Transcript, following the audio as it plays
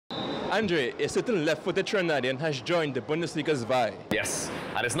Andre, a certain left-footed Trinidadian has joined the Bundesliga's Vi. Yes,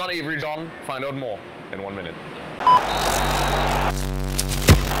 and it's not Avery John. Find out more in 1 minute.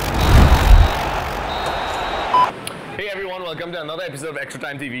 Hey everyone, welcome to another episode of Extra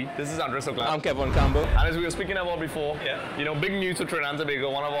Time TV. This is Andre Sokla. I'm Kevon Campbell. And as we were speaking about before, you know, big news for Trinidad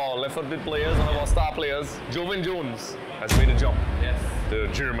Tobago. One of our left-footed players, one of our star players, Joevin Jones, has made a jump to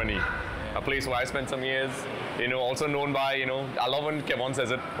Germany. A place where I spent some years, you know, also known by, you know, I love when Kevon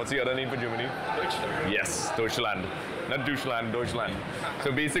says it. What's the other name for Germany? Deutschland. Yes, Deutschland. Not Deutschland, Deutschland.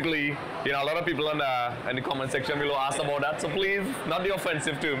 So basically, you know, a lot of people in the comment section below asked about that. So please, not the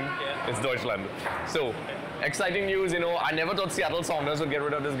offensive term, it's Deutschland. So, exciting news, you know, I never thought Seattle Sounders would get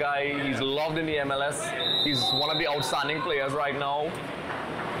rid of this guy. He's loved in the MLS. He's one of the outstanding players right now.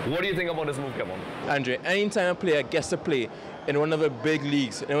 What do you think about this move, Kevon? Andre, anytime a player gets to play in one of the big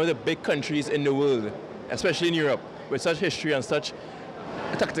leagues, in one of the big countries in the world, especially in Europe, with such history and such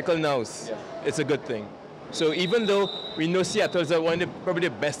tactical nous, it's a good thing. So even though we know Seattle's probably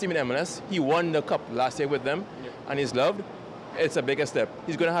the best team in MLS, he won the cup last year with them, and he's loved, it's a bigger step.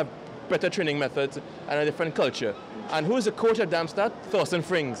 He's going to have better training methods and a different culture. And who's the coach at Darmstadt? Thorsten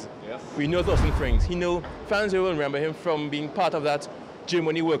Frings. Yes. We know Thorsten Frings. Fans will remember him from being part of that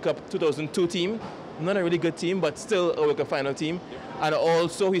Germany World Cup 2002 team. Not a really good team, but still a World Cup final team. And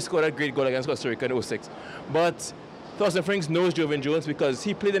also he scored a great goal against Costa Rica in 2006. But Thorsten Frings knows Joevin Jones because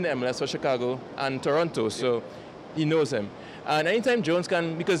he played in the MLS for Chicago and Toronto, so he knows him. And anytime Jones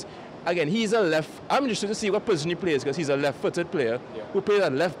can, because again, he's a I'm interested to see what position he plays because he's a left-footed player who plays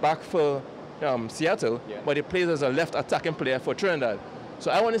at left back for Seattle, but he plays as a left attacking player for Trinidad. So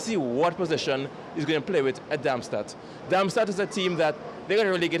I want to see what position he's going to play with at Darmstadt. Darmstadt is a team that they got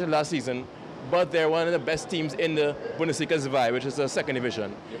relegated last season, but they're one of the best teams in the Bundesliga's Vi, which is the second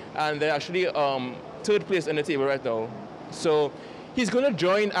division. And they're actually third place on the table right now. So he's going to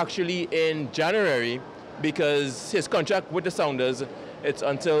join actually in January because his contract with the Sounders, it's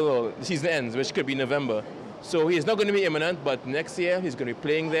until the season ends, which could be November. So he's not going to be imminent, but next year he's going to be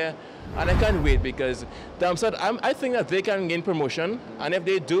playing there. And I can't wait because Darmstadt, I think that they can gain promotion. And if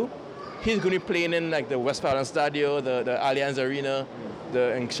they do, he's going to be playing in like the Westfalenstadion, the Allianz Arena,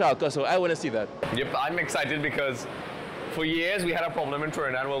 in Schalke. So I want to see that. Yep, I'm excited because for years we had a problem in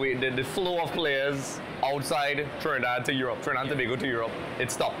Trinidad where we did the flow of players outside Trinidad to Europe, Trinidad Tobago to Europe. It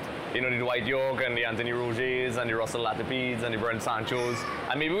stopped. You know, the Dwight York and the Anthony Rogers and the Russell Latipides and the Brent Sanchos.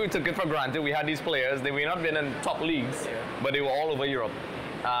 And maybe we took it for granted. We had these players. They may not have been in top leagues, but they were all over Europe.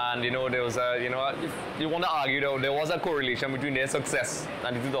 And, you know, there was a, you know, if you want to argue, though, there was a correlation between their success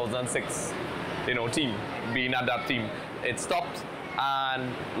and the 2006, you know, team, being at that team. It stopped,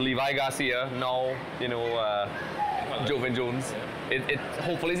 and Levi Garcia, now, you know, Joevin Jones, it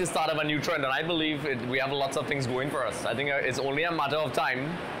hopefully is the start of a new trend. And I believe we have lots of things going for us. I think it's only a matter of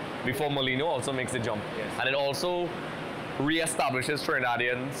time before Molino also makes the jump. And it also re-establishes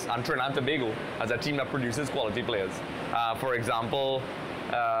Trinidadians and Trinidad Tobago as a team that produces quality players. For example,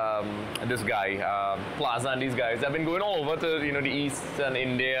 this guy, Plaza and these guys, they've been going all over to, you know, the East and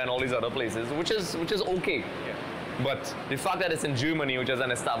India and all these other places, which is okay. But the fact that it's in Germany, which is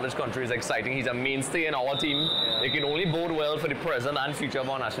an established country, is exciting. He's a mainstay in our team. It can only bode well for the present and future of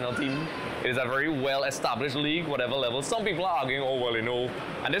our national team. It is a very well-established league, whatever level. Some people are arguing, oh, well, you know,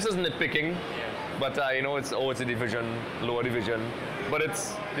 and this is nitpicking, but, you know, it's a division, lower division. But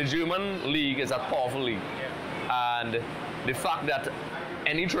the German league is a powerful league. And the fact that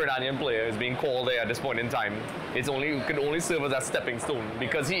any Trinidadian player is being called there at this point in time, it can only serve as a stepping stone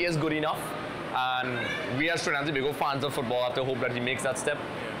because he is good enough. And we as Trinidad Tobago fans of football have to hope that he makes that step.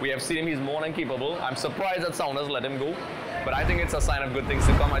 We have seen him, he's more than capable. I'm surprised that Sounders let him go, but I think it's a sign of good things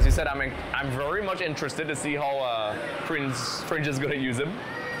to come. As you said, I'm very much interested to see how Fringe is going to use him.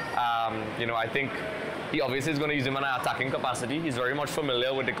 You know, I think he obviously is going to use him in an attacking capacity. He's very much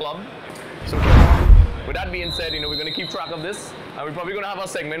familiar with the club. So with that being said, you know, we're going to keep track of this, and we're probably going to have a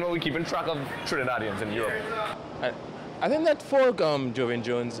segment where we're keeping track of Trinidadians in Europe. I think that for Joevin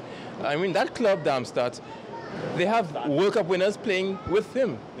Jones, I mean, that club, Darmstadt, they have World Cup winners playing with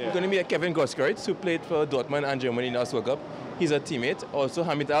him. It's going to be a Kevin Goskowitz, who played for Dortmund and Germany in the last World Cup. He's a teammate. Also,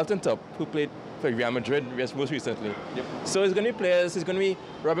 Hamid Altintop, who played for Real Madrid most recently. So it's going to be players, he's going to be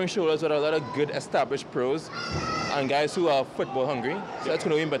rubbing shoulders with a lot of good established pros and guys who are football hungry. So that's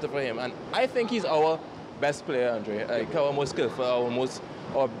going to be better for him. And I think he's our best player, Andre. Like our most skillful,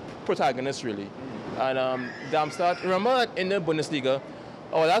 our protagonist, really. And Darmstadt, remember in the Bundesliga,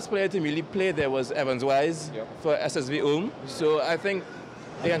 our last player to really play there was Evans Wise for SSV Ulm. So I think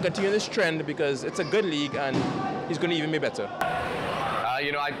they can continue this trend because it's a good league and he's going to even be better.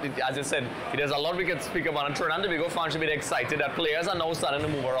 you know, as I said, there's a lot we can speak about. And Trinidad and Tobago fans should be excited that players are now starting to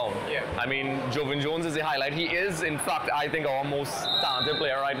move around. Yeah. I mean, Joevin Jones is a highlight. He is, in fact, I think our most talented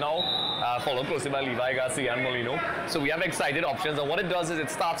player right now, followed closely by Levi, Garcia, and Molino. So we have excited options, and what it does is it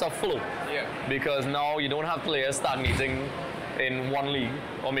starts a flow. Yeah. Because now you don't have players stagnating in one league,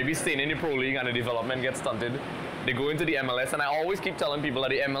 or maybe staying in the pro league and the development gets stunted. They go into the MLS, and I always keep telling people that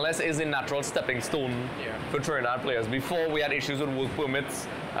the MLS is a natural stepping stone for Trinidad players. Before, we had issues with work permits.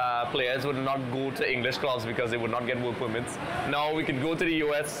 Players would not go to English clubs because they would not get work permits. Now we can go to the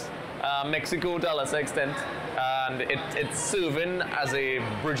US, Mexico to a lesser extent, and it's serving as a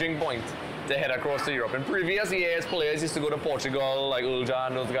bridging point to head across to Europe. In previous years, players used to go to Portugal, like Ulja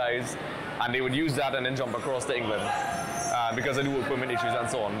and those guys, and they would use that and then jump across to England because of the work permit issues and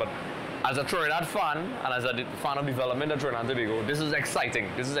so on. But as a Trinidad fan, and as a fan of development at Trinidad and Tobago, this is exciting.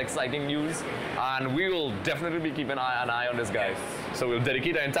 This is exciting news, and we will definitely be keeping an eye on this guy. So we'll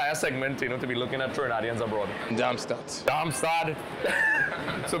dedicate an entire segment, you know, to be looking at Trinidadians abroad. Darmstadt. Darmstadt.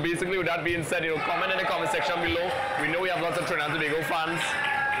 So basically, with that being said, you know, comment in the comment section below. We know we have lots of Trinidad and Tobago fans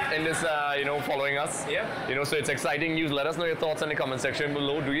in this, you know, following us. Yeah. You know, so it's exciting news. Let us know your thoughts in the comment section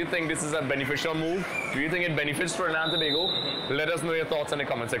below. Do you think this is a beneficial move? Do you think it benefits Trinidad and Tobago? Let us know your thoughts in the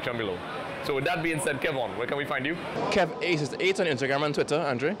comment section below. So with that being said, Kevon, where can we find you? Kev8 on Instagram and Twitter,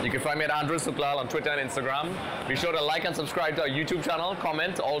 Andre. You can find me at Andre Suklal on Twitter and Instagram. Be sure to like and subscribe to our YouTube channel,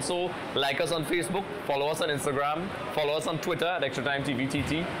 comment, also like us on Facebook, follow us on Instagram, follow us on Twitter at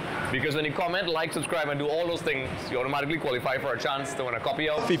ExtraTimeTVTT. Because when you comment, like, subscribe, and do all those things, you automatically qualify for a chance to win a copy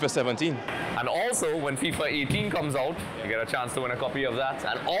of FIFA 17. And also, when FIFA 18 comes out, you get a chance to win a copy of that.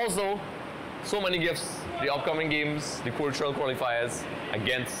 And also, so many gifts, the upcoming games, the cultural qualifiers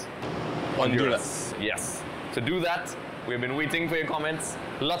against Honduras. Yes. To do that, we've been waiting for your comments.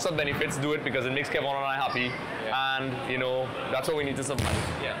 Lots of benefits. Do it because it makes Kevon and I happy. Yeah. And, you know, that's what we need to survive.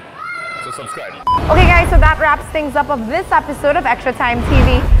 Yeah. So subscribe. Okay guys, so that wraps things up of this episode of Extra Time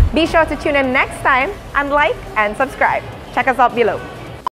TV. Be sure to tune in next time and like and subscribe. Check us out below.